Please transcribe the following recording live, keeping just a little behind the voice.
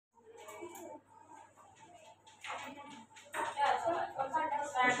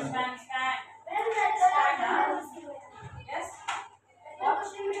question. Stand. Yes.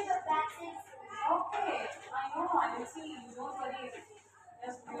 Okay. I know. I will see. You don't worry.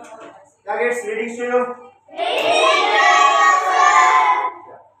 Just do your work. Yeah, kids, reading to you.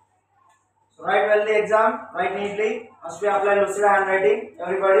 So write well the exam. Write neatly. Must be applied lucid handwriting.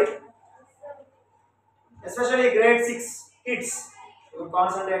 Everybody, especially grade 6 kids. You will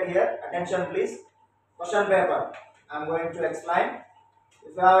concentrate here. Attention, please. Question paper. I am going to explain.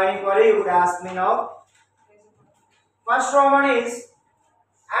 If you have any query, you could ask me now. First Roman is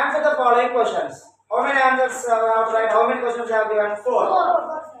answer the following questions. How many answers have to write? How many questions have given?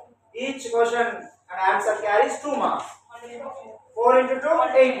 4. Each question and answer carries 2 marks. 4 into 2,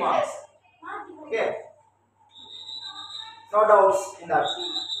 8 marks. Okay. No doubts in that.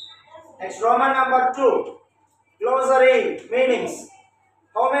 Next, Roman number 2. Glossary meanings.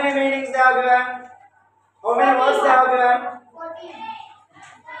 How many meanings they have given? How many words they have given?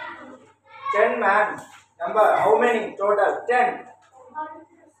 10 man. Number. How many total? 10.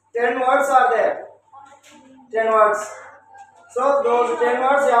 10 words are there. 10 words. So those 10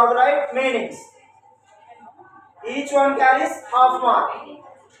 words you have to write meanings. Each one carries half mark.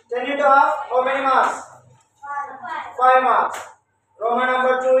 10 into half, how many marks? 5 marks. Roman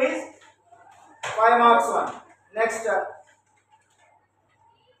number 2 is 5 marks one. Next,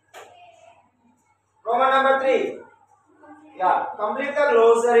 Roman number 3. Yeah, complete the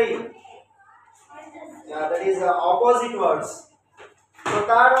glossary. Yeah, that is opposite words. So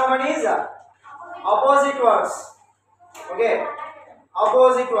third Roman is opposite words. Okay,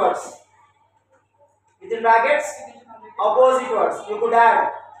 opposite words. Within brackets, opposite words. You could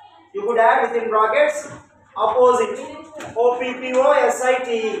add within brackets opposite. OPPOSITE.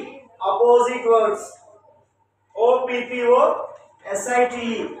 Opposite words. OPPOSITE.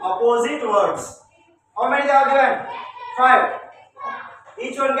 Opposite words. How many they are given? 5.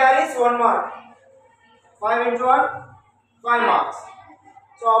 Each one carries 1 mark. 5 into 1, 5 marks.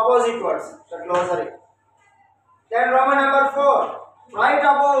 So opposite words. The glossary. Then Roman number 4. Write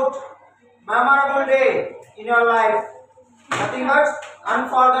about memorable day in your life. Nothing but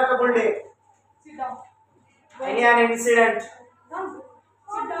unforgettable day. Sit down. Any an incident. Come.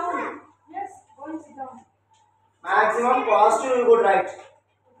 Sit down. Yes. Go and sit down. Maximum positive you could write.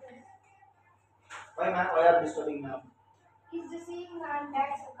 Why ma'am? Why are you disturbing ma'am?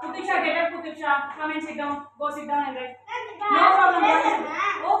 Putiksha, get up, Putiksha. Come and sit down. Go sit down and write. No problem. Go and sit.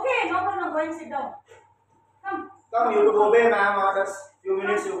 Okay, no problem. Go and sit down. Come. Come, you could obey ma'am orders. Few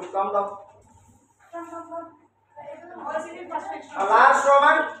minutes you could come. Come. All sit in first bench. Last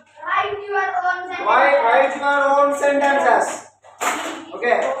Roman. Write your own sentences.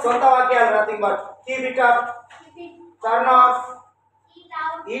 Okay. Sonta vakyal, nothing but keep it up, turn off,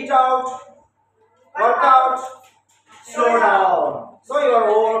 eat out, work out, slow down. So your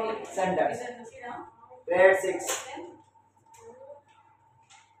own sentence. Grade 6.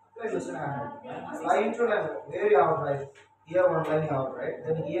 Line to line. Where you have right? Here one line you have right.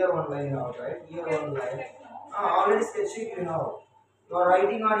 Then here one line you have right. Here one line. Already sketching you know. You are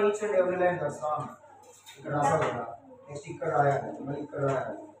writing on each and every line. That's wrong. Next ikkada aaya.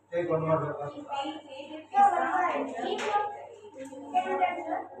 Take one more.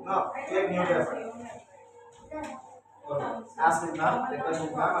 No. Take new paper. Ask it ma'am. Request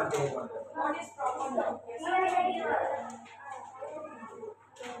it ma'am and take one paper. What is proper noun?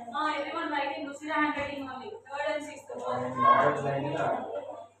 Everyone writing lucid handwriting only. Third and sixth one.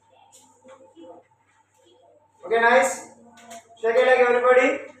 Okay, nice. Shake it like everybody.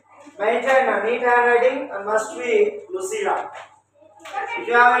 Maintain a neat handwriting and must be lucida. If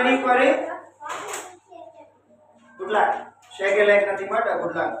you have any query, good luck. Shake it like nothing but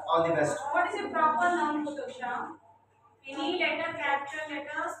good luck. All the best. What is a proper noun, Putiksha? Any letter, capital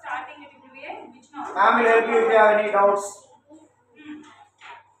letter, starting with W A, which noun? Ma'am will help you if you have any doubts.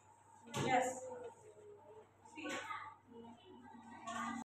 Yes.